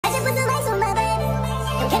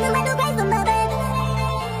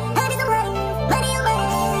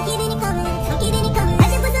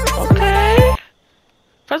Okay.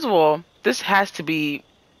 First of all, this has to be.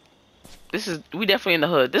 We definitely in the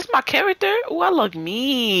hood. This is my character. Oh, I look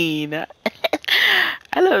mean.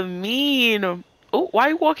 I look mean. Oh, why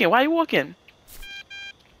you walking? Why you walking?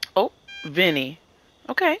 Oh, Vinny.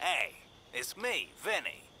 Okay. Hey, it's me,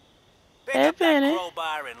 Vinny. Pick Hey, up that Vinny.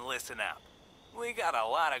 crowbar and listen up. We got a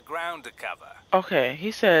lot of ground to cover. Okay,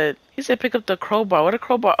 he said pick up the crowbar. What a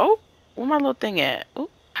crowbar? Oh, where my little thing at? Oh,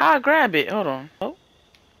 how I grab it? Hold on. Oh.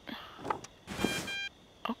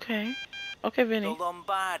 Okay. Okay, Vinny. The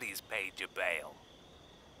Lombardis paid your bail.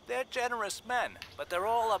 They're generous men, but they're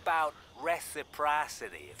all about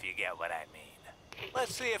reciprocity, if you get what I mean.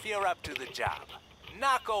 Let's see if you're up to the job.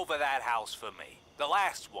 Knock over that house for me. The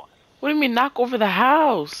last one. What do you mean knock over the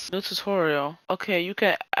house? New tutorial. Okay, you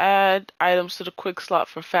can add items to the quick slot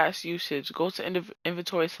for fast usage. Go to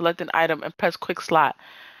inventory, select an item, and press quick slot.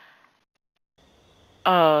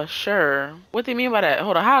 Sure. What do you mean by that?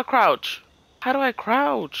 Hold on, how I crouch? How do I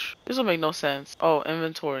crouch? This will make no sense. Oh,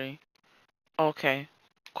 inventory. Okay.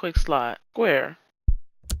 Quick slot. Where?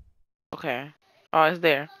 Okay. Oh, it's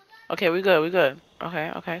there. Okay, we good.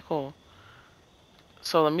 Okay, cool.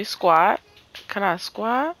 So let me squat. Can I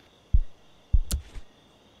squat?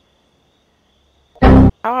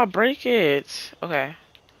 How I break it? Okay.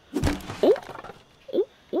 Ooh.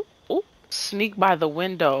 Ooh. Sneak by the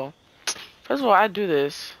window. First of all, I do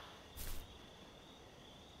this.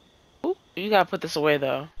 Ooh, you gotta put this away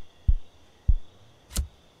though.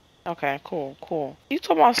 Okay, cool. You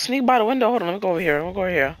talking about sneak by the window? Hold on, let me go over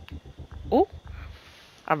here. Ooh.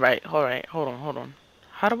 Alright, hold on.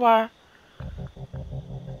 How do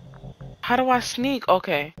I sneak?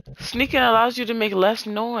 Okay. Sneaking allows you to make less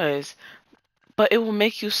noise, but it will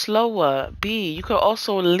make you slower. B, you can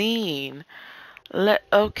also lean.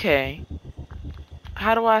 Okay.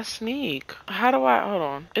 How do I sneak? Hold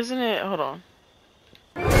on. Hold on.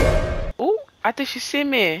 Ooh, I think she see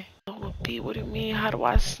me. Oh, B, what do you mean? How do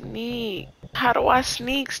I sneak?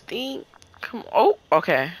 Stink? Come on. Oh,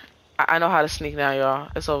 okay. I know how to sneak now, y'all.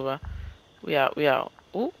 It's over. We out.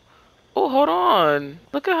 Ooh, hold on.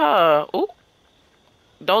 Look at her. Ooh.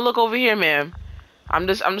 Don't look over here, ma'am. I'm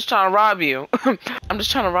just trying to rob you. I'm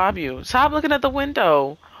just trying to rob you. Stop looking at the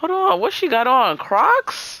window. Hold on. What she got on?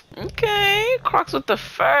 Crocs? Okay. Crocs with the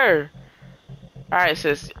fur. Alright,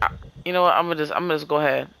 sis. You know what? I'm gonna just go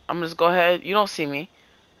ahead. You don't see me.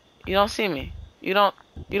 You don't see me. You don't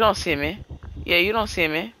see me. Yeah, you don't see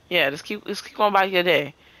me. Yeah, just keep going by your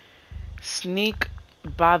day. Sneak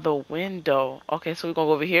by the window. Okay, so we're gonna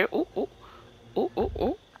go over here. Ooh.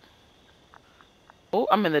 Oh,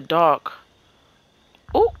 I'm in the dark.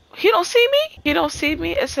 Oh, he don't see me?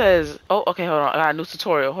 It says, oh, okay, hold on. I got a new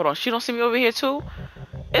tutorial. Hold on. She don't see me over here too?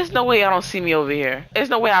 There's no way I don't see me over here. There's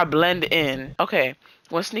no way I blend in. Okay.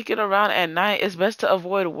 When sneaking around at night, it's best to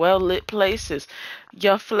avoid well-lit places.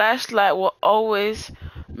 Your flashlight will always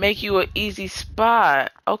make you an easy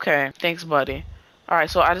spot. Okay. Thanks, buddy. Alright,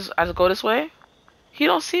 so I just go this way? He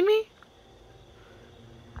don't see me?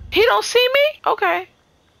 He don't see me? Okay.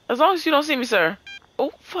 As long as you don't see me, sir.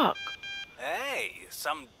 Oh, fuck. Hey,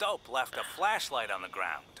 some dope left a flashlight on the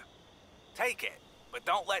ground. Take it, but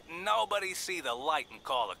don't let nobody see the light and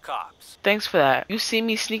call the cops. Thanks for that. You see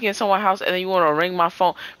me sneaking in someone's house and then you want to ring my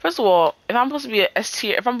phone. First of all, if I'm supposed to be an S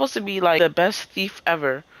tier, if I'm supposed to be like the best thief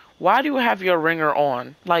ever, why do you have your ringer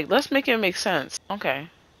on? Like, let's make it make sense. Okay.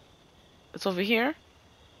 It's over here.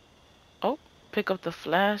 Oh, pick up the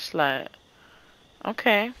flashlight.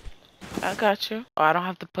 Okay. I got you. Oh, I don't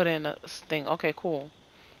have to put in a thing. Okay, cool.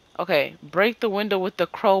 Okay, break the window with the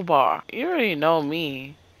crowbar. You already know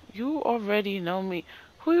me. Who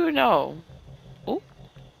you know? Ooh.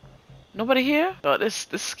 Nobody here? Oh, this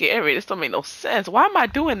scary. This don't make no sense. Why am I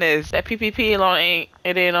doing this? That PPP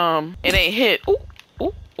it ain't hit. Ooh.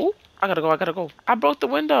 I gotta go. I broke the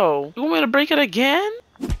window. You want me to break it again?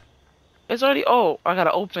 It's already, oh, I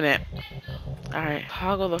gotta open it. Alright,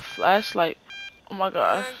 toggle the flashlight. Oh my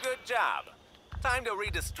god. Good job. Time to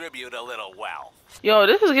redistribute a little wealth. Yo,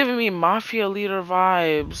 this is giving me mafia leader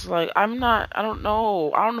vibes. Like, I don't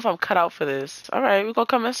know. I don't know if I'm cut out for this. Alright, we gonna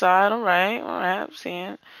come inside. Alright, I'm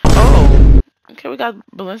seeing. Oh, okay, we got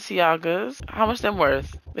Balenciagas. How much them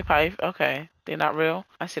worth? They probably, okay. They're not real.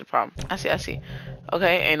 I see the problem. I see.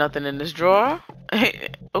 Okay, ain't nothing in this drawer.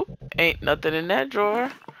 Ain't nothing in that drawer.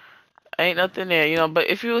 Ain't nothing there, you know, but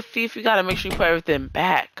if you're a thief, you gotta make sure you put everything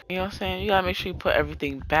back. You know what I'm saying? You gotta make sure you put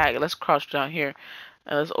everything back. Let's crouch down here.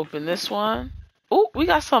 And let's open this one. Oh, we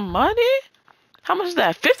got some money? How much is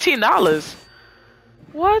that? $15.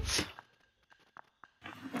 What?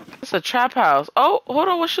 It's a trap house. Oh, hold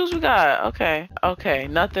on. What shoes we got? Okay. Okay.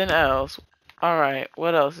 Nothing else. All right.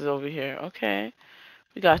 What else is over here? Okay.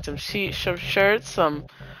 We got some shirts.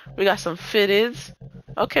 We got some fitteds.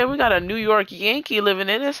 Okay, we got a New York Yankee living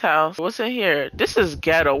in this house. What's in here? This is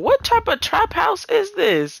ghetto. What type of trap house is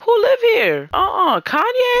this? Who live here?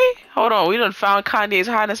 Kanye? Hold on. We done found Kanye's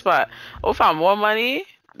hiding spot. Oh, we found more money.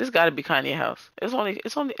 This got to be Kanye's house. It's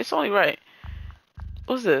only right.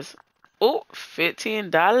 What's this? Oh,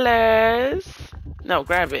 $15. No,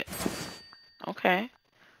 grab it. Okay.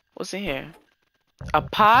 What's in here? A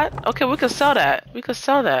pot? Okay, we could sell that. We could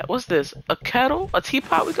sell that. What's this? A kettle? A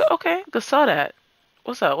teapot? We could sell that.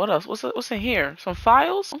 What's up? What else? What's in here? Some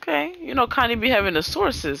files? Okay. You know, Kanye be having the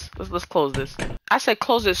sources. Let's close this. I said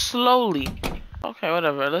close it slowly. Okay,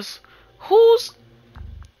 whatever. Who's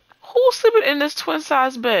sleeping in this twin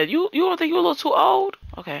size bed? You don't think you're a little too old?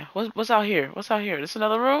 Okay. What's out here? What's out here? This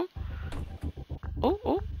another room?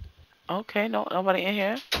 Ooh. Okay, no, nobody in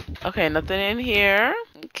here. Okay, nothing in here.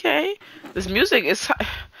 Okay. This music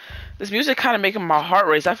kind of making my heart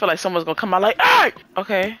race. I feel like someone's gonna come out like, "Hey!"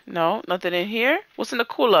 Okay, no, nothing in here. What's in the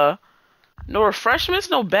cooler? No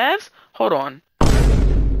refreshments, no beds? Hold on.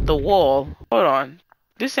 The wall. Hold on.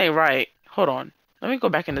 This ain't right. Hold on. Let me go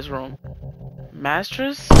back in this room.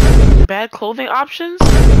 Mattress? Bad clothing options?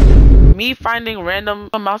 Me finding random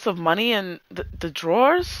amounts of money in the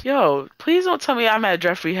drawers? Yo, please don't tell me I'm at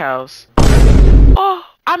Jeffrey house. Oh,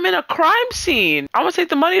 I'm in a crime scene. I'm gonna take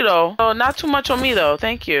the money though. Oh, not too much on me though.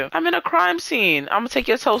 Thank you. I'm in a crime scene. I'm gonna take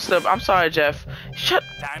your toe slip. I'm sorry, Jeff. Shut.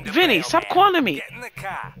 Vinny, stop calling me. Get in the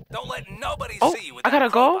car. Don't let nobody Oh, see you with I gotta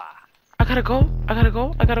that go. crowbar. I gotta go.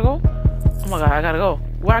 Oh my god, I gotta go.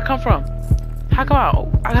 Where I come from? How come out? Oh,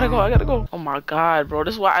 I gotta go. Oh my god, bro.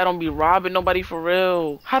 This is why I don't be robbing nobody for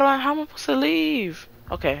real. How am I supposed to leave?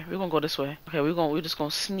 Okay, we're gonna go this way. Okay, we're just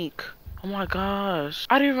gonna sneak. Oh my gosh.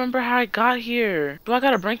 I don't even remember how I got here. Do I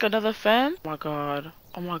gotta break another fence? Oh my god.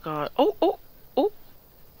 Oh my god. Oh.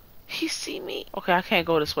 He see me. Okay, I can't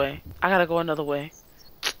go this way. I gotta go another way.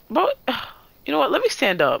 But you know what? Let me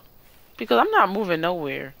stand up. Because I'm not moving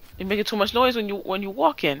nowhere. You're making too much noise when you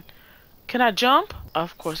walk in. Can I jump?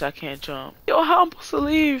 Of course I can't jump. Yo, how am I supposed to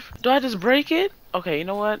leave? Do I just break it? Okay, you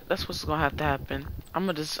know what? That's what's gonna have to happen. I'm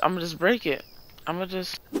gonna just break it.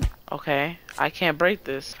 Okay, I can't break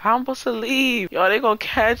this. How am I supposed to leave? Yo, they gonna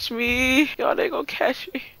catch me. Yo, I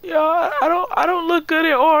don't look good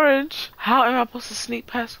in orange. How am I supposed to sneak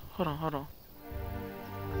past? Hold on.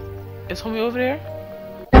 Is homie over there?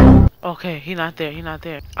 Okay, he not there.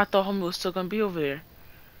 I thought homie was still gonna be over there.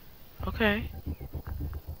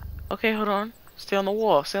 Okay, hold on. Stay on the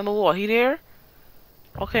wall. He there?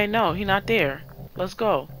 Okay, no, he not there. Let's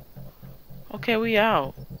go. Okay, we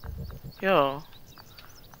out. Yo.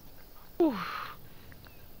 Whew.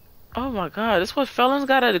 Oh my god, this what felons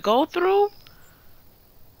gotta go through?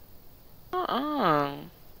 I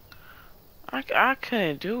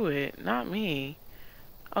couldn't do it. Not me.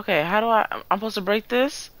 Okay, how do I'm supposed to break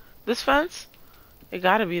this? This fence? It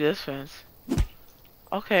gotta be this fence.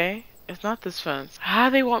 Okay, it's not this fence. How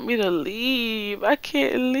they want me to leave? I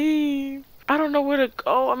can't leave. I don't know where to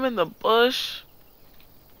go. I'm in the bush.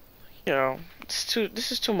 Yo,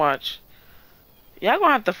 this is too much. Y'all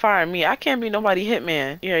gonna have to fire me. I can't be nobody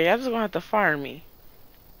hitman. Yeah, y'all just gonna have to fire me.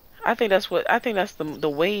 I think that's the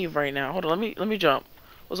wave right now. Hold on, let me jump.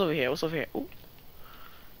 What's over here? Ooh.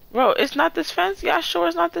 Bro, it's not this fence? Y'all sure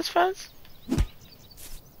it's not this fence?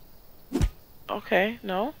 Okay,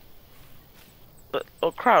 no.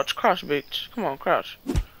 Oh, crouch, bitch. Come on, crouch.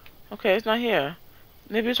 Okay, it's not here.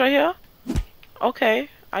 Maybe it's right here?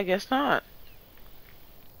 Okay, I guess not.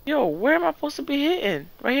 Yo, where am I supposed to be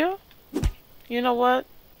hitting? Right here? You know what?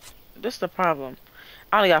 This is the problem.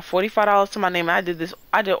 I only got $45 to my name. I did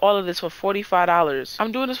all of this for $45.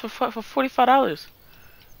 I'm doing this for $45.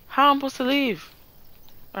 How am I supposed to leave?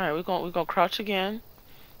 Alright, we're gonna crouch again.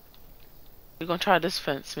 We're gonna try this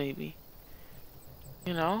fence maybe.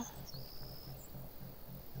 You know?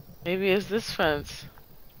 Maybe it's this fence.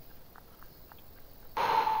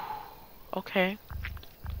 Okay.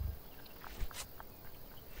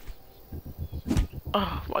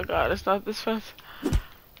 Oh my god, it's not this fence.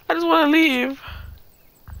 I just wanna leave.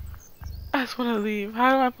 How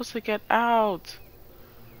am I supposed to get out?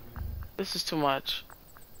 This is too much.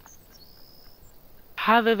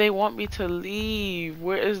 How do they want me to leave?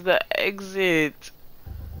 Where is the exit?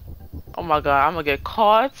 Oh my god, I'm gonna get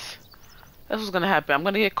caught. That's what's gonna happen. I'm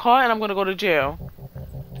gonna get caught and I'm gonna go to jail.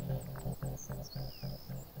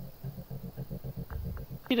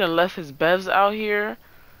 He done left his bevs out here.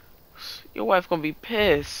 Your wife gonna be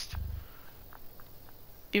pissed.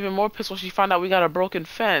 Even more pissed when she found out we got a broken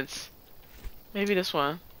fence. Maybe this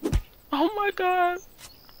one. Oh my god.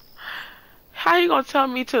 How you gonna tell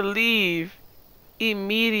me to leave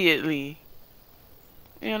immediately?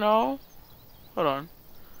 You know? Hold on.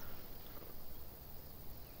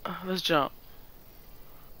 Let's jump.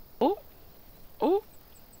 Ooh. Ooh.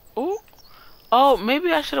 Ooh. Oh,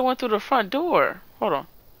 maybe I should have went through the front door. Hold on.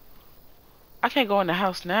 I can't go in the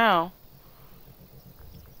house now.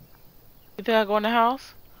 You think I go in the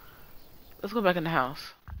house? Let's go back in the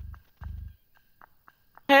house.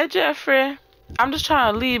 Hey, Jeffrey. I'm just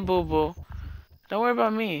trying to leave, boo-boo. Don't worry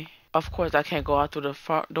about me. Of course, I can't go out through the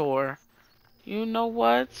front door. You know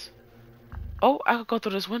what? Oh, I could go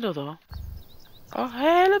through this window, though. Oh,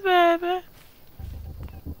 hey, little baby.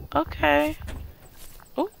 Okay.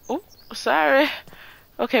 Oh, oh, sorry.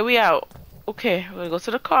 Okay, we out. Okay, we're gonna go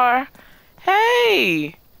to the car.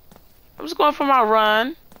 Hey! I'm just going for my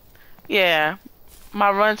run. Yeah, my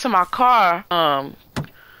run to my car.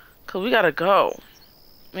 Cause we gotta go.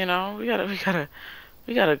 You know, we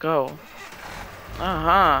gotta go.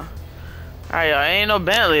 Alright, y'all. Ain't no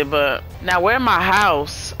Bentley, but now where my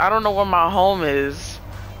house? I don't know where my home is.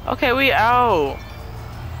 Okay, we out.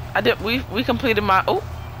 We completed my oh,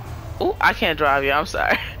 I can't drive you. I'm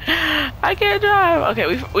sorry. I can't drive.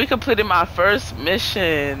 Okay, we completed my first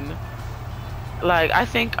mission. Like I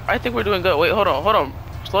think we're doing good. Wait, hold on.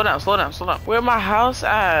 Slow down. Where my house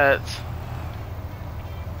at?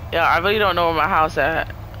 Yeah, I really don't know where my house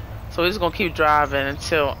at. So we're just gonna keep driving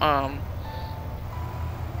until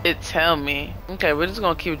it tell me. Okay, we're just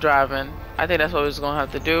gonna keep driving. I think that's what we're just gonna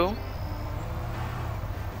have to do.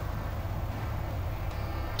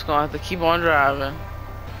 Just gonna have to keep on driving.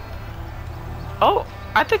 Oh,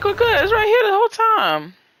 I think we're good. It's right here the whole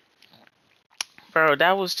time. Bro,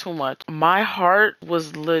 that was too much. My heart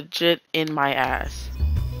was legit in my ass.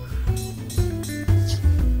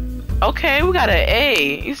 Okay, we got an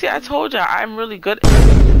A. You see, I told ya I'm really good.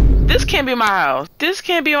 This can't be my house. This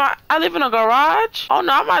can't be my... I live in a garage? Oh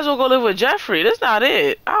no, I might as well go live with Jeffrey. That's not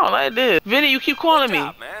it. I don't like this. Vinny, you keep calling me. Good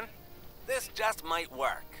job, man. This just might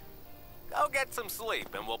work. Go get some sleep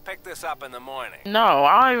and we'll pick this up in the morning. No,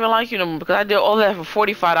 I don't even like you no more because I did all that for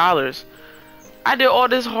 $45. I did all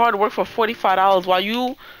this hard work for $45 while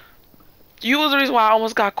you was the reason why I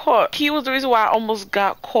almost got caught. He was the reason why I almost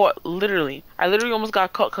got caught, literally. I literally almost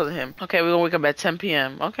got caught because of him. Okay, we're gonna wake up at 10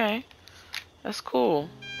 p.m. Okay, that's cool.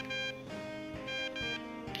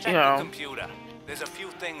 Check the computer. There's a few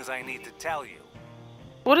things I need to tell you.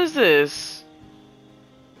 What is this?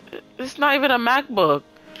 It's not even a MacBook.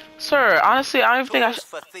 Sir, honestly, I don't even think I should...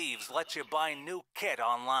 for Thieves lets you buy new kit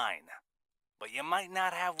online. But you might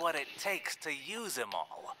not have what it takes to use them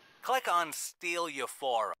all. Click on Steal Your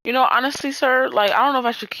Forum. You know, honestly, sir, like, I don't know if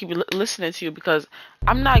I should keep listening to you because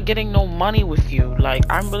I'm not getting no money with you. Like,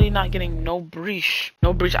 I'm really not getting no breach.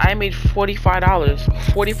 No breach. I made $45.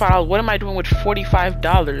 $45. What am I doing with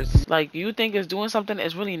 $45? Like, you think it's doing something?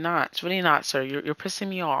 It's really not. It's really not, sir. You're pissing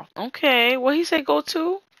me off. Okay, what he say go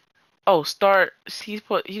to? Oh, start. He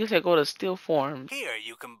said go to Steal Forums. Here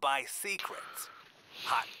you can buy secrets.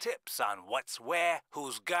 Hot tips on what's where,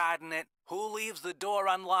 who's guarding it, who leaves the door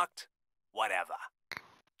unlocked, whatever.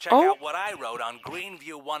 Check out what I wrote on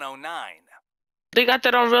Greenview 109. They got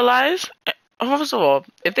that on real life? First of all,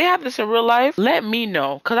 if they have this in real life, let me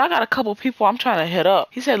know. Because I got a couple people I'm trying to hit up.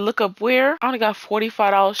 He said, look up where? I only got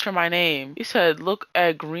 $45 for my name. He said, look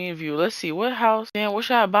at Greenview. Let's see, what house? Damn, what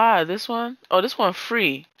should I buy? This one? Oh, this one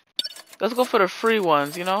free. Let's go for the free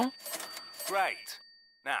ones, you know? Right.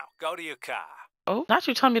 Now, go to your car. Oh, not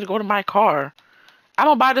you telling me to go to my car. I'm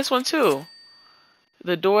gonna buy this one too.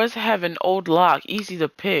 The doors have an old lock, easy to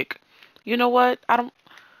pick. You know what?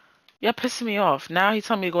 You're pissing me off. Now he's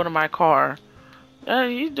telling me to go to my car.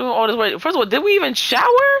 You doing all this work. First of all, did we even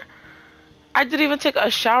shower? I didn't even take a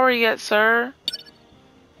shower yet, sir.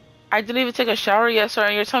 And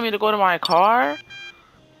you're telling me to go to my car?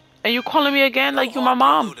 And you calling me again like you my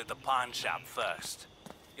mom? Loot at the pawn shop first.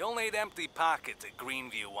 You'll need empty pockets at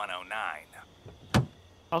Greenview 109.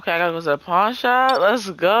 Okay, I gotta go to the pawn shop. Let's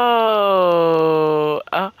go.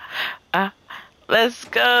 Let's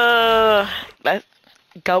go. Let's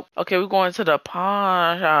go. Okay, we're going to the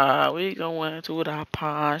pawn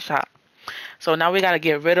shop. So now we gotta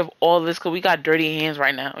get rid of all this because we got dirty hands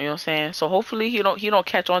right now. You know what I'm saying? So hopefully he don't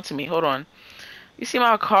catch on to me. Hold on. You see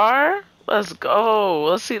my car? Let's go.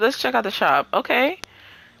 Let's see. Let's check out the shop. Okay.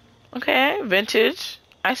 Okay. Vintage.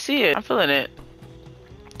 I see it. I'm feeling it.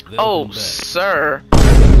 Oh, sir.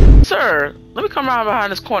 Sir, let me come around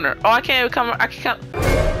behind this corner. Oh, I can't come. I can't.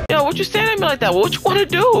 Yo, what you standing at me like that? What you want to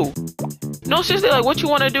do? No, seriously, like, what you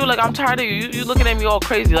want to do? Like, I'm tired of you. You looking at me all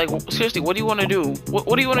crazy. Like, seriously, what do you want to do?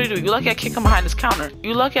 What do you want to do? You lucky I can't come behind this counter.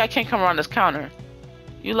 You lucky I can't come around this counter.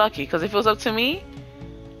 You lucky, because if it was up to me,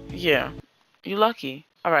 yeah, you lucky.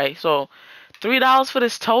 All right, so $3 for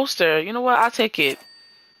this toaster. You know what? I'll take it.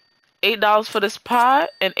 $8 for this pot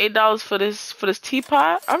and $8 for this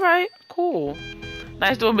teapot. All right, cool.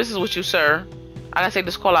 Nice doing business with you, sir. I gotta take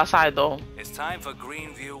this call outside though. It's time for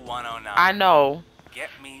Greenview 109. I know. Get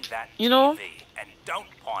me that You know? TV and don't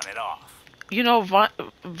pawn it off. You know,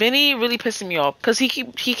 Vinny really pissing me off because he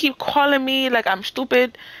keep calling me like I'm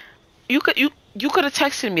stupid. You could have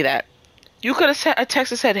texted me that. You could have sent a text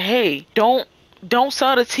that said, "Hey, don't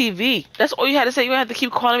sell the TV." That's all you had to say. You had to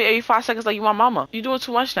keep calling me every 5 seconds like you my mama. You doing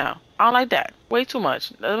too much now. I don't like that. Way too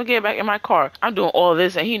much. Let me get back in my car. I'm doing all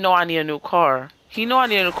this and he know I need a new car. He know I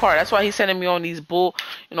need a new car. That's why he's sending me on these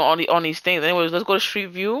on these things. Anyways, let's go to Street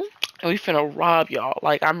View. And we finna rob y'all.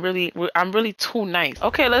 Like, I'm really too nice.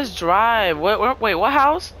 Okay, let's drive. Wait, what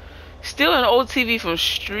house? Still an old TV from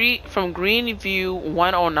Greenview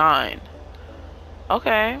 109.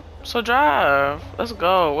 Okay, so drive. Let's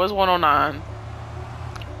go. Where's 109?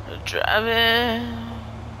 Driving.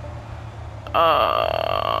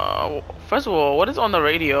 First of all, what is on the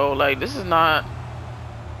radio? Like, this is not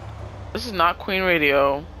Queen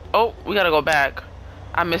Radio. Oh, we gotta go back.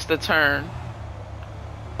 I missed the turn.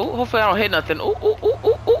 Ooh, hopefully I don't hit nothing. Ooh, ooh, ooh,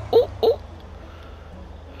 ooh, ooh, ooh, ooh.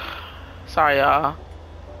 Sorry, y'all.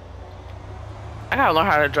 I gotta learn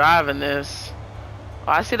how to drive in this.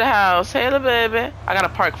 Oh, I see the house. Hey, little baby. I gotta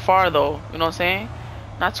park far, though. You know what I'm saying?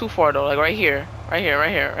 Not too far, though. Like, right here. Right here, right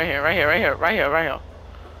here, right here, right here, right here, right here, right here.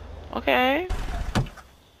 Okay.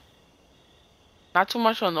 Not too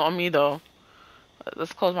much on me, though.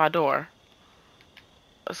 Let's close my door.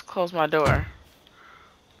 Let's close my door.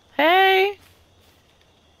 Hey!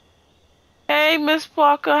 Hey, Miss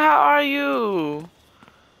Parker, how are you?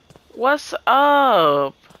 What's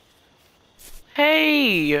up?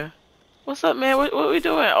 Hey, what's up, man? What we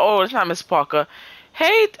doing? Oh, it's not Miss Parker.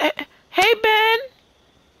 Hey, Ben.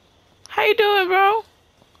 How you doing, bro?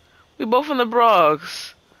 We both in the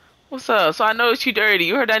Bronx. What's up? So I noticed you dirty.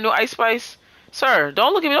 You heard that new Ice Spice? Sir,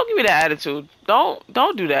 don't look at me. Don't give me that attitude.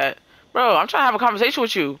 Don't do that. Bro, I'm trying to have a conversation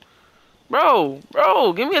with you. Bro,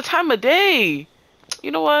 give me a time of day.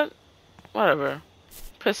 You know what? Whatever.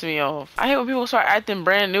 Pissing me off. I hate when people start acting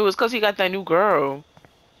brand new. It's because he got that new girl.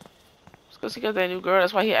 It's because he got that new girl.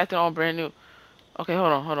 That's why he acting all brand new. Okay,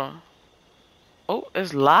 hold on. Oh,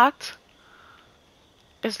 it's locked?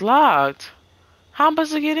 It's locked. How am I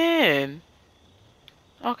supposed to get in?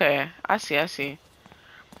 Okay, I see.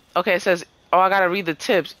 Okay, it says, oh, I gotta read the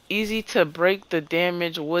tips. Easy to break the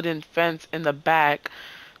damaged wooden fence in the back.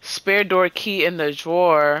 Spare door key in the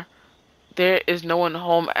drawer. There is no one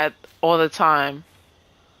home at all the time.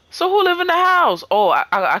 So who live in the house? Oh,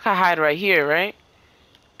 I can hide right here, right?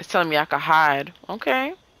 It's telling me I can hide.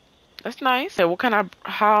 Okay. That's nice. Yeah, what kind of,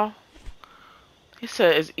 how? He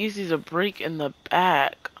said it's easy to break in the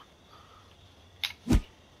back.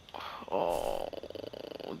 Oh,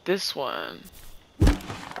 this one.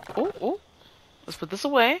 Oh. Let's put this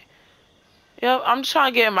away. Yep, I'm just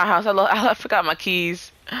trying to get in my house. I forgot my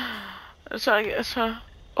keys. I'm trying to get,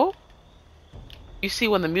 oh. You see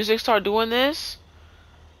when the music start doing this?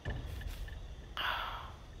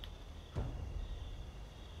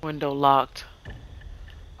 Window locked.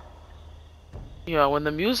 Yeah, when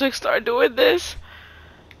the music start doing this.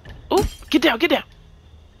 Oop, get down.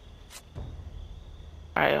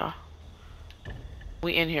 Alright, y'all.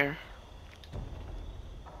 We in here.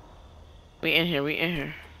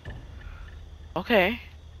 Okay.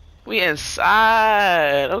 We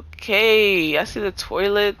inside. Okay. I see the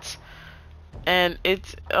toilet. And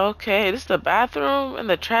it's okay. This is the bathroom and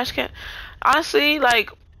the trash can. Honestly,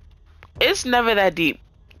 like, it's never that deep.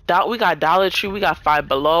 We got Dollar Tree, we got Five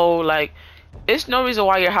Below. Like, it's no reason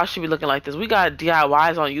why your house should be looking like this. We got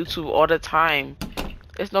DIYs on YouTube all the time.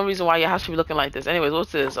 There's no reason why your house should be looking like this. Anyways,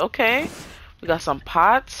 what's this? Okay, we got some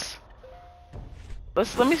pots.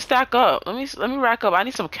 Let me stack up. Let me rack up. I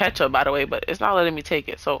need some ketchup, by the way, but it's not letting me take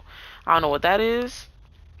it. So I don't know what that is.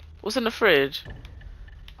 What's in the fridge,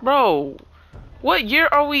 bro? What year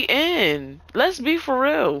are we in? Let's be for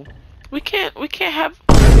real. We can't have.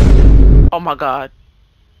 Oh my god.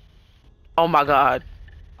 Oh my god.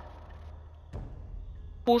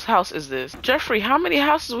 Whose house is this? Jeffrey, how many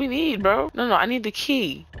houses we need, bro? No, I need the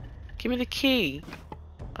key. Give me the key.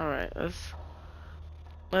 Alright, let's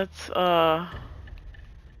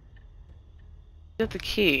get the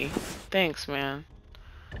key. Thanks, man.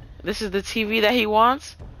 This is the TV that he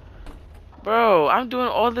wants? Bro, I'm doing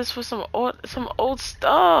all this for some old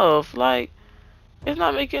stuff. Like, it's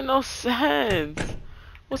not making no sense.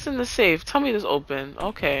 What's in the safe? Tell me this open.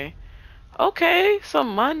 Okay. Okay,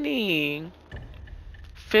 some money.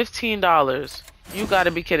 $15. You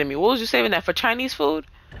gotta be kidding me. What was you saving that for? Chinese food?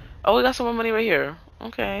 Oh, we got some more money right here.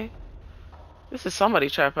 Okay. This is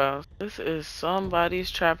somebody's trap house. This is somebody's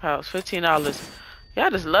trap house. $15. Yeah, I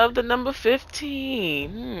just love the number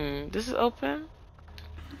 15. This is open?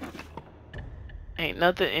 Ain't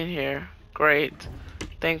nothing in here. Great.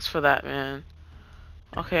 Thanks for that, man.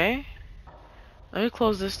 Okay. Let me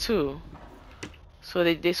close this too. So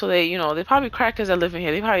they, you know, they probably crackers that live in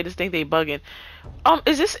here. They probably just think they bugging.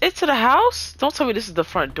 Is this it to the house? Don't tell me this is the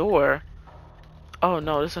front door. Oh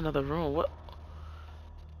no, this is another room. What?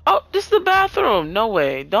 Oh, this is the bathroom. No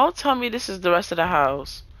way. Don't tell me this is the rest of the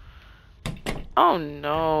house. Oh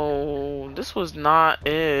no, this was not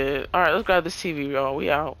it. All right, let's grab this TV, y'all.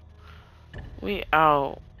 We out. We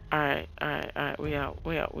out. All right. We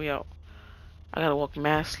out. I gotta walk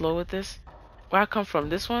mad slow with this. Where I come from?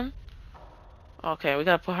 This one? Okay, we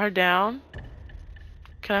gotta put her down.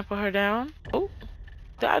 Can I put her down? Oh,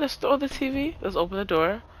 did I just throw the TV? Let's open the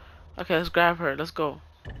door. Okay, let's grab her. Let's go.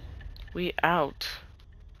 We out.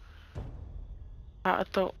 I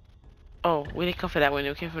thought. Oh, we didn't come from that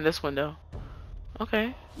window. We came from this window.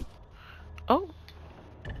 Okay. Oh.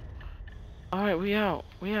 All right, we out.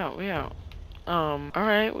 All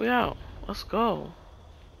right, we out. Let's go.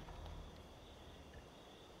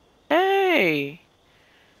 Hey.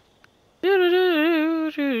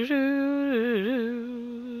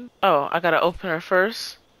 Oh, I gotta open her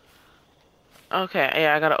first. Okay,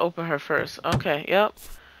 yeah, I gotta open her first. Okay, yep.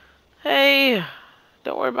 Hey,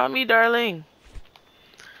 don't worry about me, darling.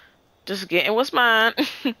 Just getting what's mine.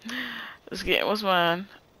 Just getting what's mine.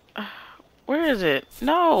 Where is it?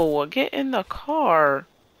 No, get in the car.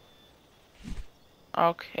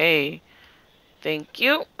 Okay. Thank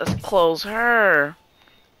you. Let's close her.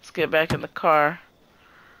 Let's get back in the car.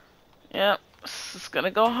 Yep. Just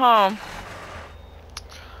gonna go home.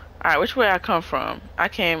 Alright, which way I come from? I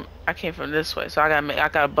came from this way, so I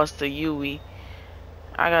gotta bust a Yui.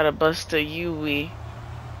 I gotta bust a Yui.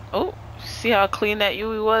 Oh, see how clean that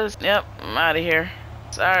Yui was? Yep, I'm out of here.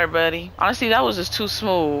 Sorry, buddy. Honestly, that was just too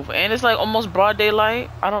smooth. And it's like almost broad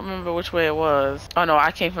daylight. I don't remember which way it was. Oh no,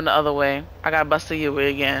 I came from the other way. I gotta bust a Yui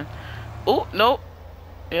again. Oh, nope.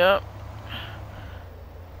 Yep.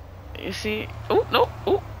 You see? Oh, nope.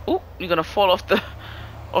 Oh, you're gonna fall off the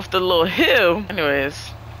little hill.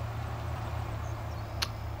 Anyways.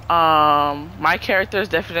 My character is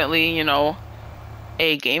definitely, you know,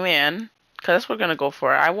 a gay man. Cause that's what we're gonna go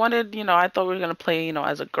for. I wanted, you know, I thought we were gonna play, you know,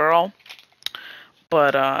 as a girl.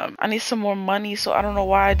 But I need some more money, so I don't know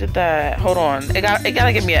why I did that. Hold on. It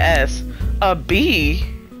gotta give me an S. A B.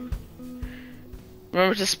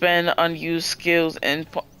 Remember to spend unused skills and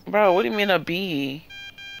bro, what do you mean a B?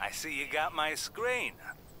 I see you got my screen.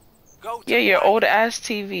 Go to yeah, your old ass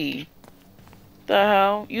TV. The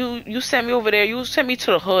hell? You sent me over there. You sent me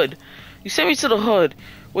to the hood. You sent me to the hood.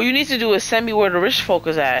 What you need to do is send me where the rich folk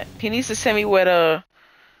is at. He needs to send me where the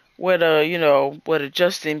you know, where the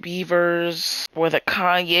Justin Biebers, where the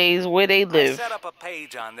Kanyes, where they live. I set up a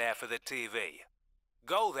page on there for the TV.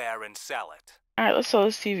 Go there and sell it. Alright, let's sell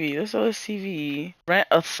this TV. Let's sell this TV. Rent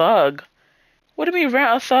a thug. What do you mean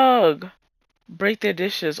rent a thug? Break their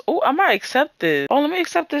dishes. Oh, I might accept this. Oh, let me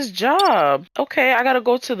accept this job. Okay, I gotta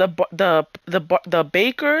go to the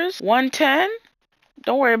baker's 110.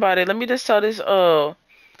 Don't worry about it. Let me just sell this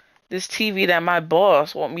TV that my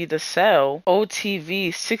boss want me to sell. OTV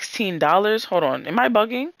 $16. Hold on. Am I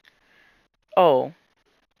bugging? Oh.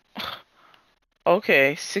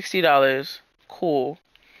 Okay, $60. Cool.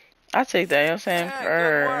 I'll take that, you know what I'm saying? Yeah,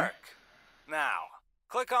 good work. Now,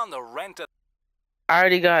 click on the rent. I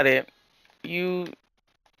already got it. Okay.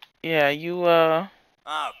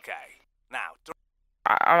 Now,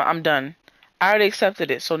 I'm done. I already accepted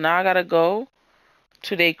it. So now I gotta go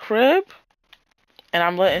to their crib and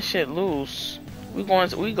I'm letting shit loose. We going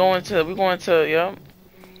to, yep.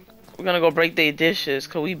 We're gonna go break their dishes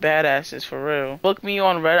cause we badasses for real. Book me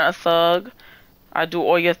on Reddit a thug. I do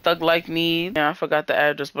all your thug-like needs. Yeah, I forgot the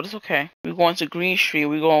address, but it's okay. We're going to Green Street.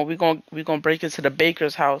 We're gonna break into the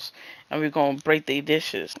baker's house, and we're gonna break their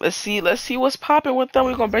dishes. Let's see what's popping with them.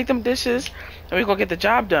 We're gonna break them dishes, and we're gonna get the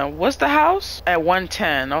job done. What's the house? At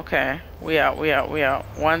 110. Okay, we out.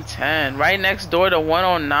 110, right next door to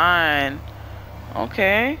 109.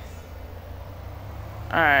 Okay.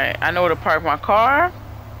 All right, I know where to park my car,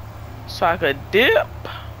 so I could dip,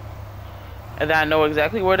 and then I know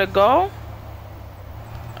exactly where to go.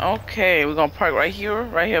 Okay, we're gonna park right here,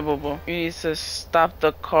 boo boo. You need to stop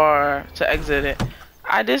the car to exit it.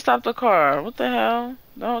 I did stop the car. What the hell?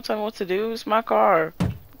 Don't tell me what to do. It's my car.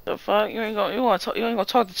 The fuck? You ain't gonna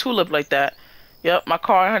talk to Tulip like that. Yep, my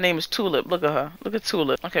car, her name is Tulip. Look at her. Look at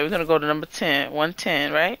Tulip. Okay, we're gonna go to number 10.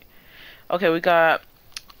 110, right? Okay, we got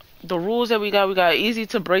the rules that we got. We got easy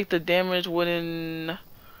to break the damaged wooden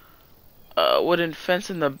fence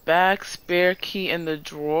in the back, spare key in the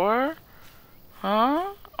drawer.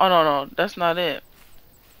 Huh? Oh no, that's not it.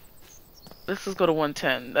 Let's just go to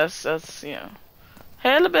 110. That's yeah.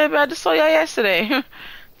 Hey little baby, I just saw y'all yesterday.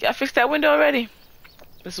 Y'all fixed that window already.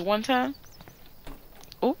 This is 110.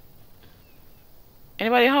 Oh.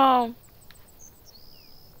 Anybody home?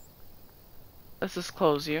 Let's just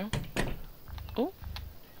close you. Oh.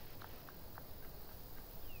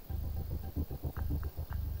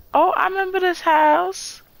 Oh, I remember this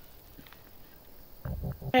house.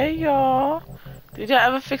 Hey y'all. Did y'all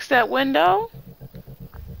ever fix that window?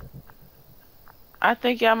 I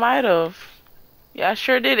think y'all might have. Yeah, I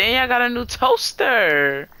sure did. And y'all got a new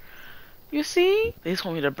toaster. You see? They just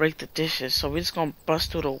want me to break the dishes, so we're just gonna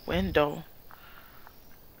bust through the window.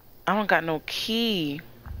 I don't got no key.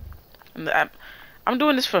 I'm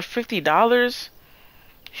doing this for $50.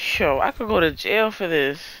 Sure, I could go to jail for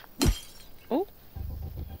this. Ooh.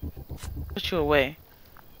 Put you away.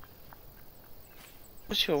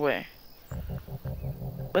 Put you away.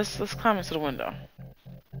 Let's climb into the window.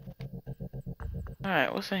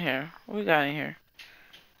 Alright, what's in here? What we got in here?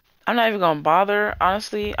 I'm not even gonna bother,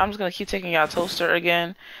 honestly. I'm just gonna keep taking y'all toaster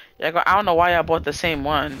again. Yeah, I don't know why y'all bought the same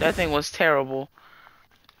one. That thing was terrible.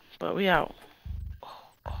 But we out.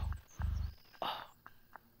 Oh.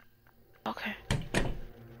 Okay.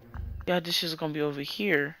 Y'all dishes are gonna be over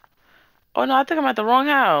here. Oh no, I think I'm at the wrong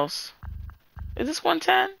house. Is this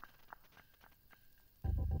 110?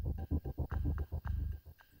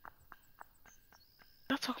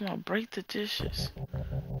 Y'all talking about break the dishes.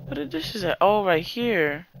 Where the dishes at? Oh, right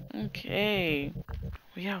here. Okay.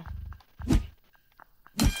 We out.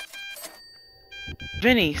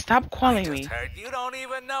 Vinny, stop calling me. I just heard you don't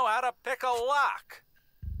even know how to pick a lock.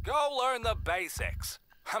 Go learn the basics.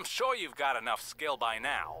 I'm sure you've got enough skill by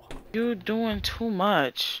now. You're doing too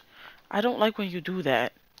much. I don't like when you do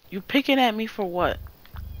that. You picking at me for what?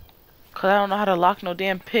 Cause I don't know how to lock no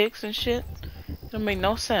damn picks and shit? It don't make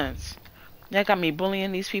no sense. That got me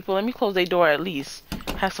bullying these people. Let me close their door at least.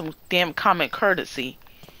 Have some damn common courtesy.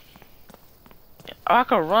 Oh, I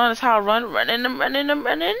can run. That's how I run. Running.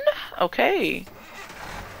 Okay.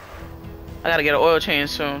 I gotta get an oil change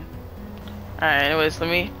soon. Alright, anyways, let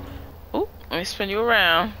me spin you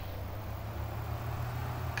around.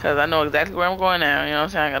 Cause I know exactly where I'm going now. You know what I'm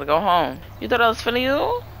saying? I gotta go home. You thought I was finna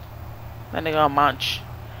you? That nigga on munch.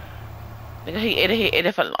 Nigga, he ate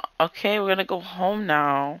it for long. Okay, we're gonna go home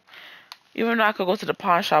now. Even though I could go to the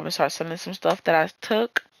pawn shop and start selling some stuff that I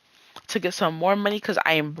took to get some more money because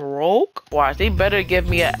I am broke. Watch, they better give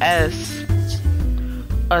me a S.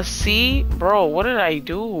 A C? Bro, what did I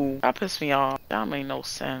do? That pissed me off. That made no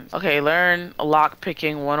sense. Okay, learn lock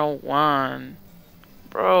picking 101.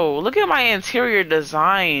 Bro, look at my interior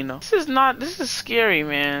design. This is scary,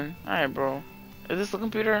 man. Alright, bro. Is this the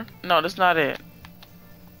computer? No, that's not it.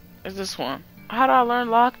 It's this one. How do I learn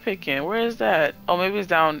lock picking? Where is that? Oh, maybe it's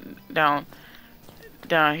down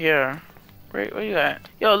here. Where you at?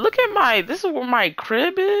 Yo, look at this is where my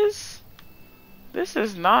crib is? This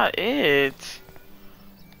is not it.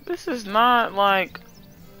 This is not like,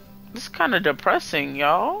 this is kind of depressing,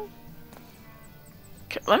 y'all.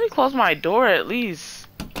 Let me close my door at least.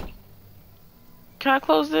 Can I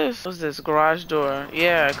close this? What's this? Garage door.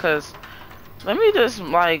 Yeah, cause let me just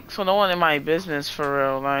like, so no one in my business for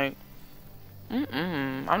real, like.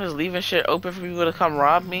 I'm just leaving shit open for people to come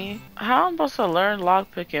rob me. How am I supposed to learn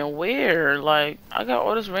lockpicking? Where? Like, I got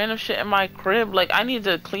all this random shit in my crib. Like, I need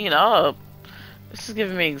to clean up. This is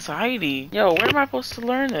giving me anxiety. Yo, where am I supposed to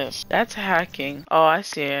learn this? That's hacking. Oh, I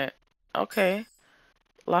see it. Okay.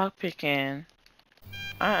 Lockpicking.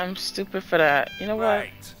 I'm stupid for that. You know what?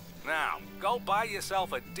 Right. Now, go buy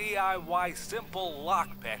yourself a DIY simple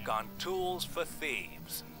lockpick on Tools for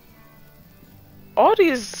Thieves. All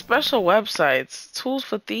these special websites, tools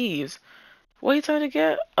for thieves. What are you telling me to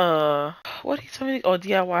get? What are you telling me to get? Oh,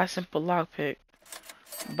 DIY simple lockpick.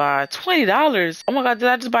 By $20. Oh my god, did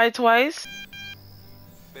I just buy it twice?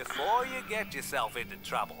 Before you get yourself into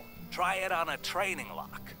trouble, try it on a training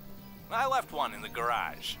lock. I left one in the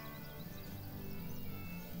garage.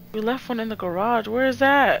 You left one in the garage. Where is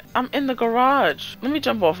that? I'm in the garage. Let me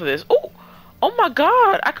jump off of this. Oh! Oh my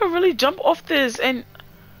god! I could really jump off this and...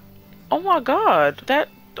 Oh my god,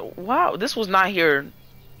 wow, this was not here.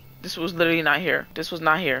 This was literally not here. This was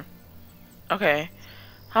not here. Okay.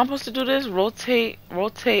 How am I supposed to do this?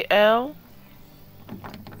 Rotate L.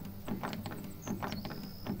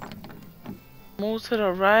 Move to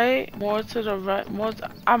the right, more to the right, more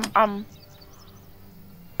to,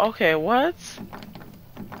 Okay, what?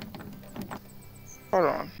 Hold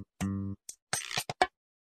on.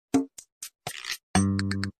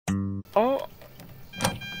 Oh.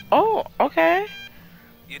 Oh, okay.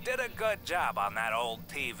 You did a good job on that old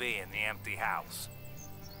TV in the empty house.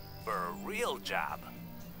 For a real job,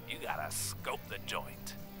 you gotta scope the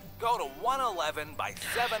joint. Go to 111 by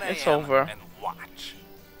 7 It's a.m. over. and watch.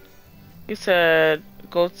 He said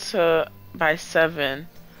go to by 7.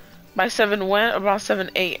 By 7 when? Around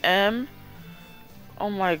 7 a.m. Oh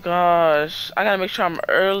my gosh. I gotta make sure I'm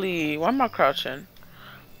early. Why am I crouching?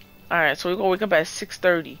 Alright, so we're gonna wake up at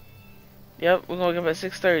 6:30. Yep, we're gonna wake up at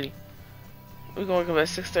 6:30. We're gonna wake up at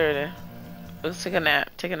 6:30. Let's take a nap.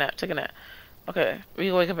 Take a nap. Take a nap. Okay, we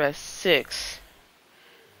gonna wake up at 6.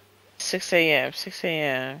 6 a.m. 6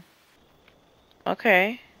 a.m.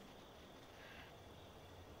 Okay.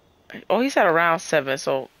 Oh, he said around 7,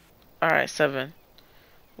 so alright, 7.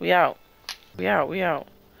 We out. We out. We out.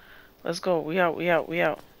 Let's go. We out. We out. We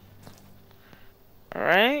out.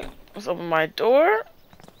 Alright. Let's open my door.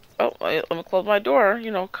 Oh, let me close my door. You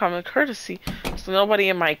know, common courtesy. So nobody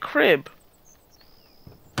in my crib.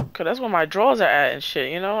 Cause that's where my drawers are at and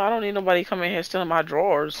shit. You know, I don't need nobody coming here stealing my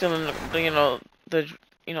drawers, stealing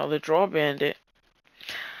the drawer bandit.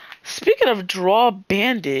 Speaking of drawer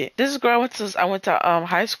bandit, this girl I went to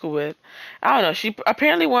high school with. I don't know. She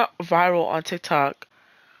apparently went viral on TikTok.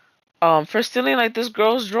 For stealing like this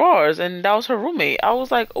girl's drawers, and that was her roommate. I was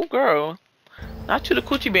like, oh girl, not you the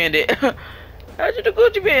coochie bandit. Not you the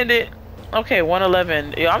coochie bandit. Okay,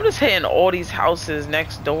 111. Yeah, I'm just hitting all these houses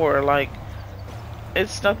next door. Like,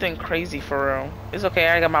 it's nothing crazy for real. It's okay.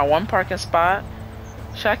 I got my one parking spot.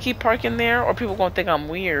 Should I keep parking there, or people gonna think I'm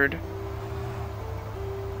weird?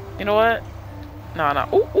 You know what? Nah, nah.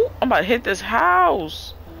 Ooh, ooh, I'm about to hit this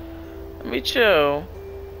house. Let me chill.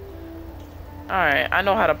 Alright, I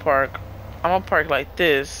know how to park. I'm gonna park like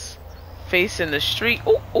this, facing the street.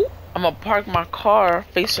 Ooh, ooh. I'm gonna park my car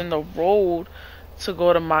facing the road to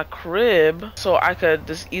go to my crib so I could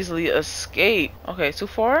just easily escape. Okay, too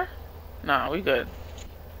far? Nah, we good.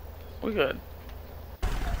 We good.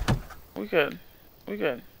 We good. We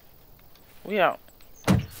good. We out.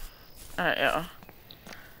 Alright, yeah.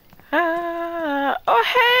 Oh,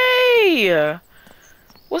 hey!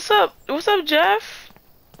 What's up? What's up, Jeff?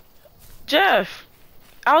 Jeff,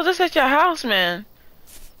 I was just at your house, man.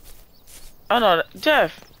 Oh no,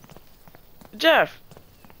 Jeff. Jeff.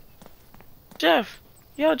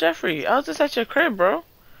 Yo, Jeffrey, I was just at your crib, bro.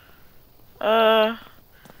 No,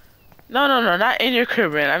 not in your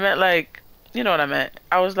crib, man. I meant like, you know what I meant.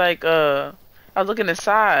 I was like, I was looking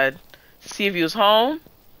inside to see if you was home.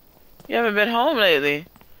 You haven't been home lately.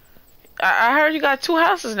 I heard you got 2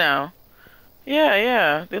 houses now.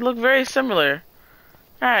 Yeah, they look very similar.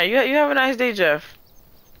 Alright, you have a nice day, Jeff.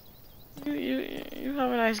 You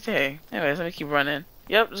have a nice day. Anyways, let me keep running.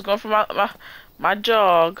 Yep, just going for my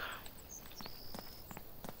jog.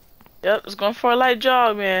 Yep, just going for a light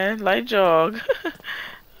jog, man. Light jog.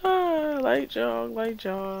 Light jog, light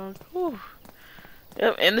jog. Whew.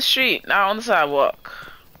 Yep, in the street, not on the sidewalk.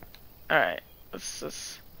 Alright, let's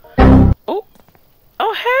just... Oh!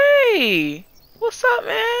 Oh, hey! What's up,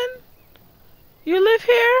 man? You live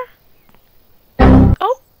here?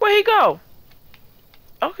 Oh, where'd he go?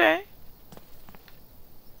 Okay.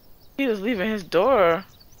 He was leaving his door.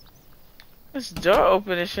 His door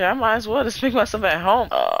open and shit. I might as well just make myself at home.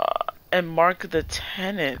 And mark the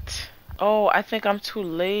tenant. Oh, I think I'm too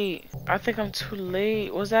late.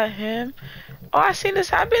 Was that him? Oh, I seen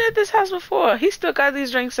this. I've been at this house before. He still got these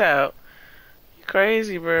drinks out. You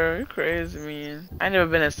crazy, bro. You crazy, man. I never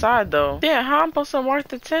been inside, though. Damn, how I'm supposed to mark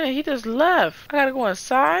the tenant? He just left. I gotta go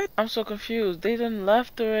inside? I'm so confused. They done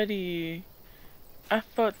left already. I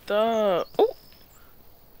fucked up. Oh.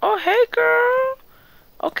 Oh, hey, girl.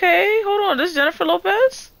 Okay, hold on. This is Jennifer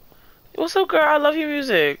Lopez? What's up, girl? I love your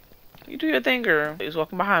music. You do your thing, girl. He's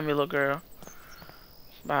walking behind me, little girl.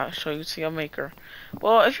 I'll show you to your maker.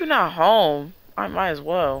 Well, if you're not home, I might as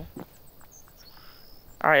well.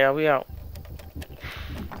 Alright, yeah, we out.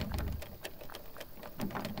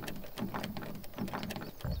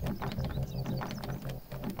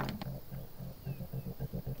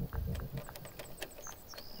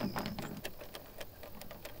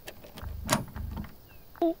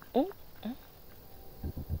 Ooh, ooh.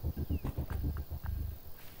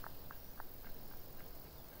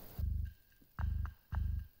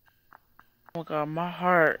 Oh my god, my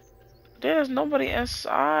heart. There's nobody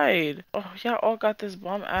inside. Oh, y'all all got this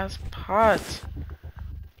bum ass pot.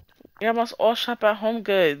 Y'all must all shop at Home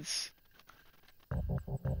Goods.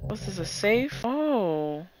 What's this, a safe?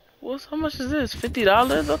 Oh, how much is this?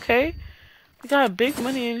 $50? Okay. We got big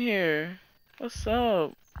money in here. What's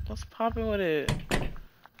up? What's popping with it?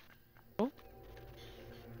 Oh.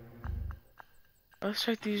 Let's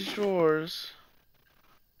check these drawers.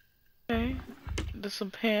 Okay. There's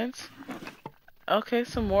some pants. Okay,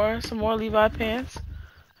 some more Levi pants.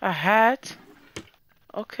 A hat.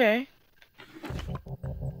 Okay.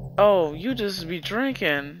 Oh, you just be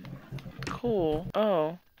drinking. Cool.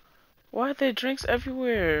 Oh. Why are there drinks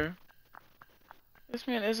everywhere? This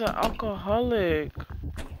man is an alcoholic.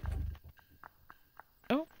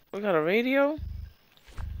 Oh, we got a radio?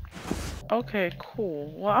 Okay,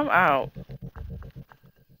 cool. Well, I'm out.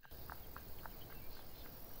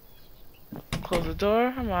 Close the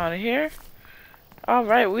door. I'm out of here.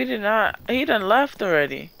 Alright, he done left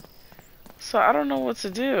already. So I don't know what to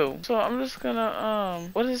do. So I'm just gonna,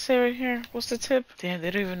 what does it say right here? What's the tip? Damn,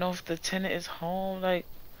 they don't even know if the tenant is home. Like,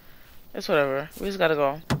 it's whatever. We just gotta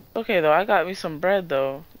go. Okay, though, I got me some bread,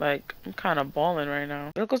 though. Like, I'm kind of balling right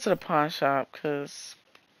now. Let's go to the pawn shop, because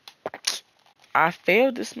I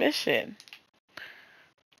failed this mission.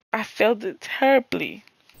 I failed it terribly.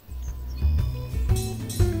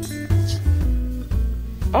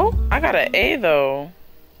 Oh, I got an A, though.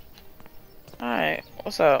 Alright,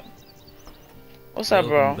 what's up? What's up,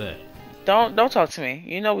 bro? Back. Don't talk to me.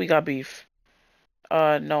 You know we got beef.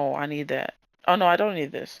 No, I need that. Oh, no, I don't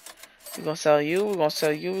need this. We're gonna sell you, we're gonna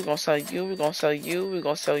sell you, we're gonna sell you, we're gonna sell you, we're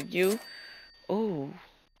gonna sell you. Ooh.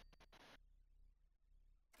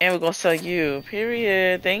 And we're gonna sell you.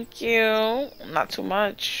 Period. Thank you. Not too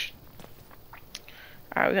much.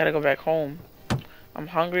 Alright, we gotta go back home. I'm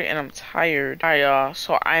hungry and I'm tired. Alright, y'all.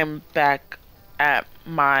 So I am back at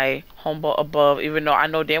my home above, even though I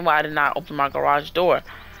know damn well I did not open my garage door.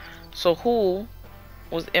 So who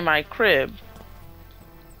was in my crib?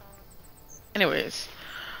 Anyways.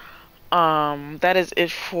 That is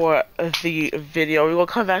it for the video. We will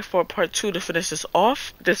come back for part 2 to finish this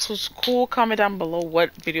off. This was cool. Comment down below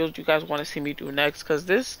what videos you guys want to see me do next, because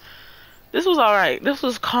this was alright. This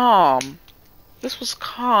was calm. This was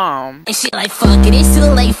calm. And shit like, fuck it, it's too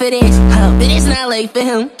late for this. But it's not late for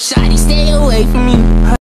him. Shawty, stay away from me.